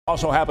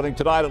Also happening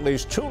tonight, at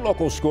least 2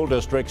 local school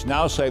districts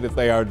now say that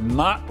they are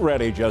not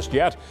ready just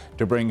yet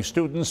to bring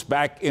students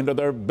back into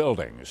their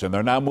buildings, and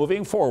they're now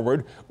moving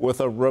forward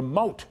with a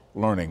remote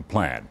learning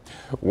plan.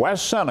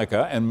 West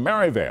Seneca and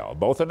Maryvale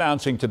both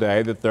announcing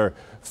today that their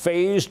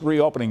phased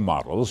reopening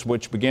models,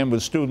 which begin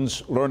with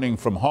students learning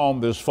from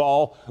home this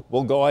fall,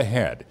 will go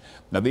ahead.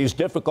 Now, these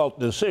difficult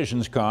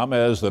decisions come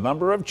as the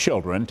number of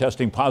children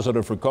testing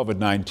positive for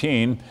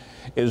COVID-19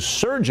 is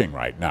surging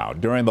right now.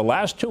 During the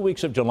last 2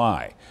 weeks of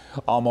July,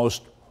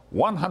 almost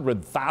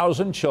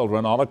 100,000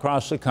 children all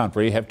across the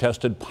country have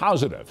tested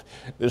positive.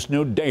 This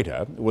new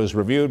data was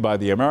reviewed by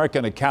the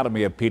American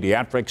Academy of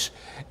Pediatrics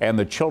and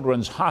the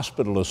Children's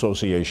Hospital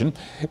Association.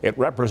 It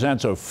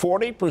represents a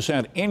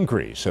 40%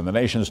 increase in the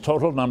nation's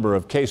total number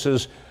of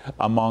cases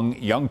among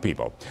young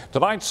people.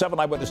 Tonight, 7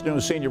 Eyewitness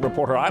News senior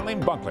reporter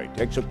Eileen Bunkley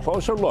takes a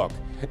closer look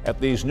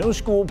at these new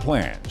school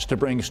plans to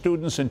bring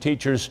students and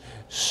teachers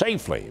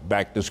safely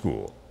back to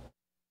school.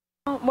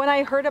 When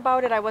I heard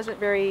about it, I wasn't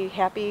very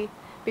happy,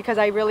 because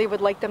I really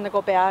would like them to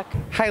go back.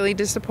 Highly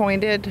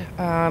disappointed.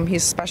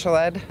 He's special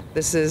ed.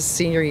 This is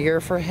senior year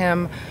for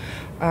him.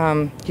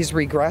 He's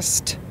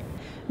regressed.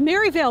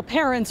 Maryvale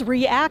parents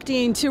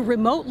reacting to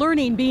remote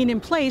learning being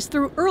in place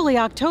through early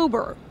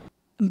October.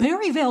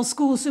 Maryvale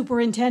School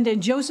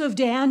Superintendent Joseph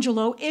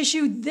DeAngelo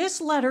issued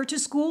this letter to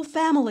school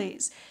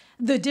families.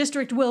 The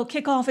district will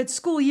kick off its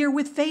school year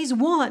with Phase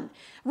 1,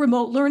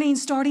 remote learning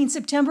starting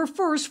September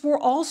 1st for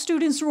all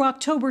students through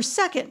October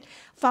 2nd,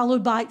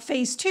 followed by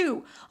Phase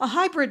 2, a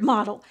hybrid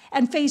model,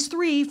 and Phase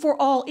 3 for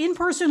all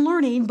in-person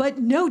learning, but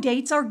no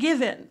dates are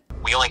given.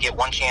 We only get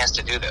one chance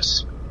to do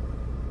this,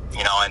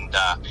 and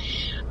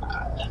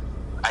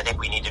I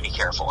think we need to be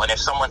careful. And if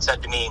someone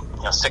said to me,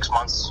 6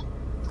 months,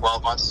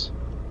 12 months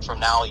from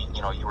now,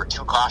 you were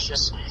too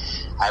cautious,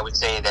 I would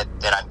say that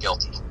I'm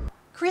guilty.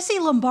 Chrissy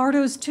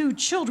Lombardo's 2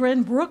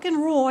 children, Brooke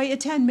and Roy,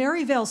 attend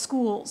Maryvale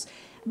schools.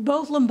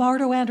 Both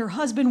Lombardo and her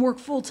husband work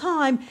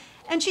full-time,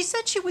 and she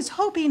said she was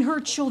hoping her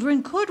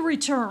children could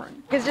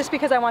return. It's just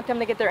because I want them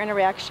to get their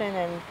interaction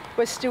and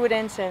with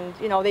students, and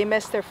they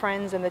miss their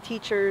friends and the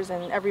teachers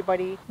and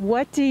everybody.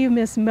 What do you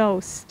miss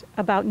most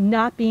about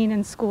not being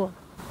in school?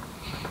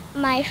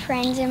 My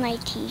friends and my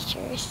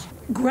teachers.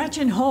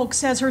 Gretchen Hulk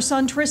says her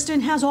son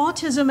Tristan has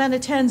autism and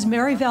attends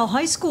Maryvale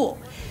High School.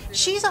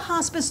 She's a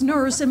hospice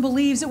nurse and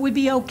believes it would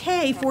be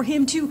okay for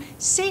him to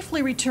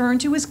safely return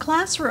to his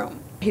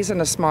classroom. He's in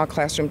a small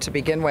classroom to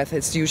begin with.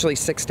 It's usually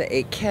 6 to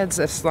 8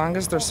 kids. As long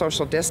as they're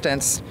social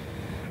distance,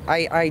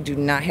 I do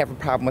not have a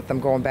problem with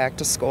them going back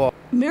to school.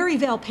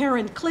 Maryvale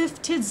parent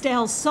Cliff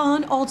Tidsdale's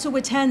son also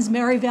attends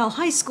Maryvale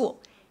High School.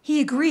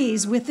 He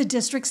agrees with the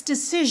district's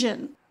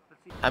decision.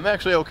 I'm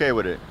actually okay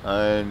with it.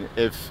 And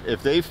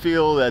if they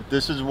feel that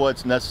this is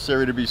what's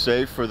necessary to be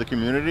safe for the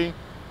community,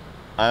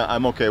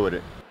 I'm okay with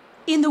it.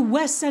 In the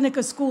West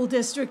Seneca School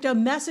District, a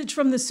message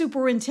from the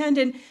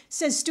superintendent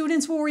says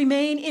students will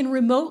remain in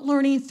remote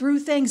learning through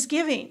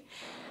Thanksgiving.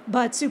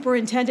 But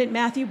Superintendent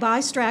Matthew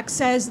Bystrack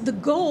says the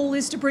goal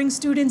is to bring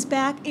students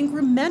back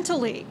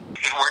incrementally.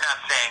 We're not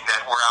saying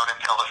that we're out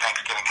until the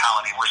Thanksgiving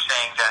holiday. We're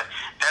saying that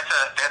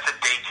that's a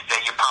date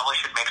that you probably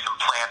should make some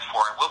plans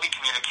for, and we'll be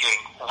communicating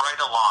right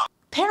along.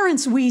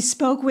 Parents we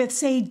spoke with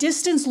say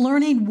distance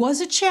learning was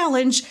a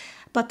challenge,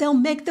 but they'll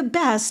make the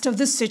best of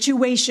the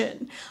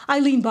situation.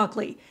 Eileen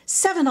Bunkley,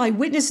 7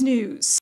 Eyewitness News.